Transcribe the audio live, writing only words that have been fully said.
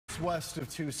northwest of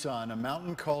Tucson, a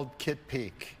mountain called Kitt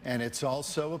Peak, and it's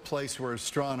also a place where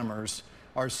astronomers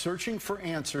are searching for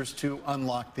answers to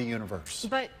unlock the universe.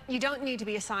 But you don't need to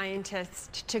be a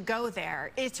scientist to go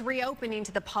there. It's reopening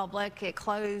to the public. It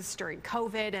closed during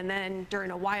COVID and then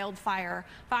during a wildfire.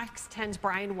 Fox 10's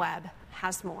Brian Webb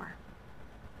has more.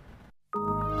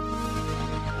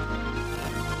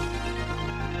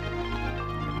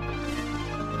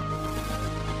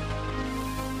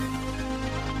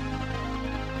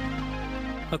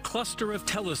 A cluster of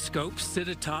telescopes sit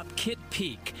atop Kitt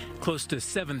Peak, close to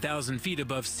 7,000 feet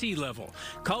above sea level.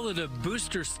 Call it a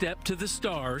booster step to the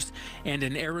stars and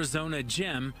an Arizona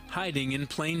gem hiding in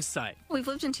plain sight. We've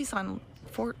lived in Tucson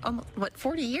for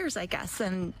 40 years, I guess,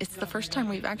 and it's the first time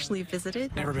we've actually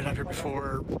visited. Never been up here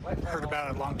before, heard about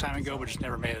it a long time ago, but just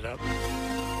never made it up.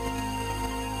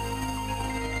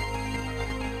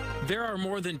 There are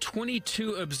more than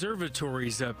 22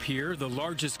 observatories up here, the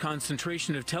largest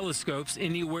concentration of telescopes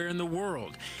anywhere in the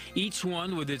world, each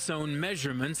one with its own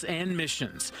measurements and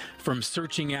missions, from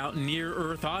searching out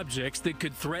near-Earth objects that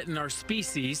could threaten our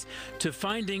species to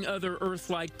finding other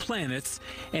Earth-like planets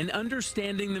and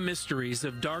understanding the mysteries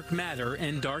of dark matter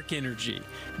and dark energy.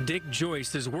 Dick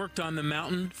Joyce has worked on the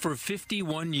mountain for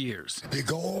 51 years. The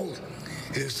goal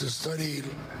is to study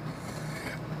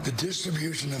the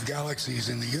distribution of galaxies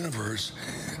in the universe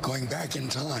going back in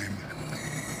time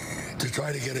to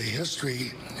try to get a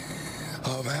history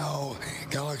of how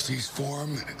galaxies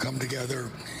form, come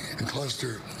together, and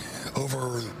cluster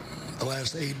over the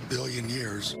last 8 billion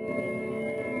years.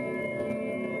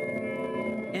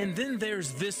 And then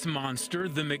there's this monster,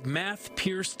 the McMath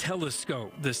Pierce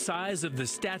Telescope, the size of the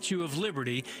Statue of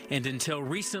Liberty, and until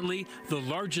recently, the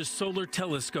largest solar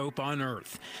telescope on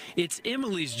Earth. It's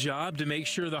Emily's job to make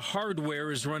sure the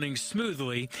hardware is running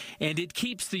smoothly, and it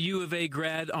keeps the U of A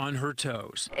grad on her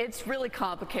toes. It's really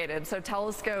complicated. So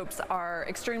telescopes are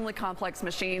extremely complex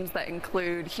machines that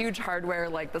include huge hardware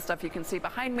like the stuff you can see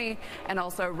behind me, and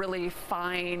also really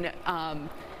fine,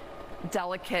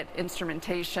 delicate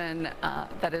instrumentation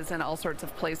that is in all sorts of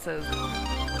places.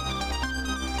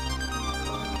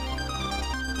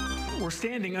 We're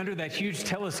standing under that huge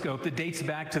telescope that dates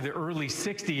back to the early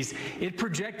 60s. It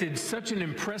projected such an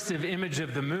impressive image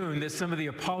of the moon that some of the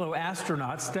Apollo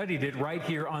astronauts studied it right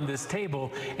here on this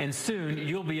table, and soon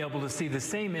you'll be able to see the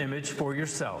same image for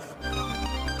yourself.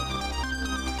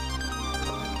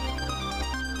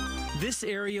 This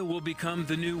area will become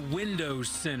the new Windows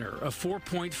Center, a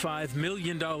 $4.5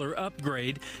 million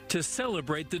upgrade to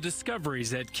celebrate the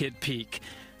discoveries at Kitt Peak.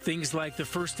 Things like the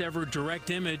first ever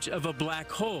direct image of a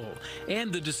black hole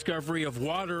and the discovery of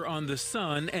water on the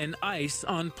sun and ice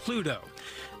on Pluto.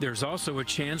 There's also a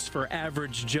chance for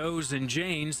average Joes and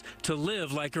Janes to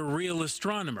live like a real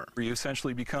astronomer. You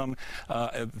essentially become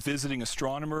a visiting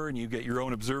astronomer, and you get your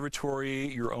own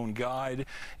observatory, your own guide,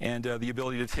 and the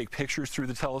ability to take pictures through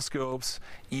the telescopes,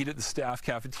 eat at the staff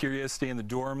cafeteria, stay in the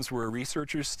dorms where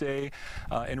researchers stay,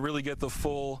 and really get the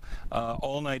full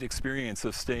all-night experience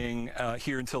of staying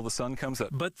here until the sun comes up.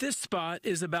 But this spot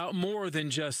is about more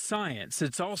than just science.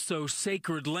 It's also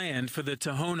sacred land for the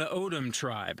Tohono O'odham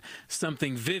tribe,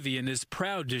 something Vivian is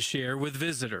proud to share with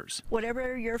visitors.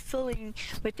 Whatever you're feeling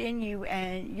within you,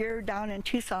 and you're down in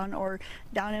Tucson or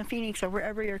down in Phoenix or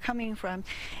wherever you're coming from,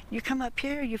 you come up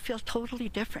here, you feel totally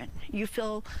different. You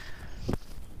feel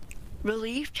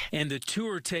relieved. And the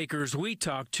tour takers we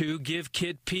talked to give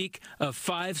Kitt Peak a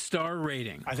 5-star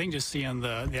rating. I think just seeing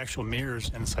the actual mirrors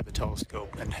inside the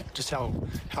telescope and just how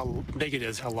big it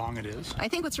is, how long it is. I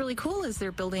think what's really cool is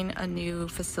they're building a new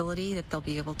facility that they'll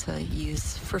be able to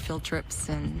use for field trips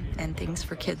and things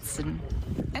for kids and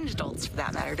adults, for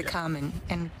that matter, to come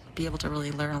and be able to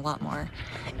really learn a lot more.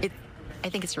 I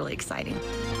think it's really exciting.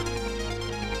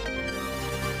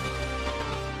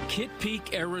 Kitt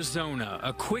Peak, Arizona,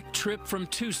 a quick trip from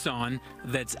Tucson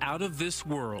that's out of this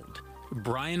world.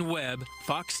 Brian Webb,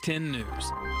 Fox 10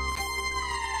 News.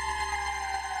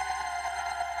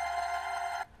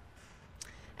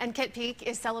 And Kitt Peak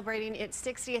is celebrating its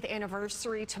 60th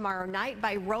anniversary tomorrow night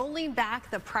by rolling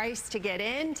back the price to get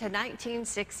in to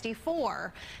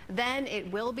 $19.64. Then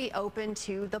it will be open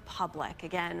to the public.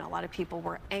 Again, a lot of people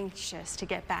were anxious to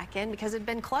get back in because it had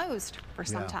been closed for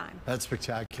some time. That's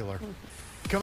spectacular.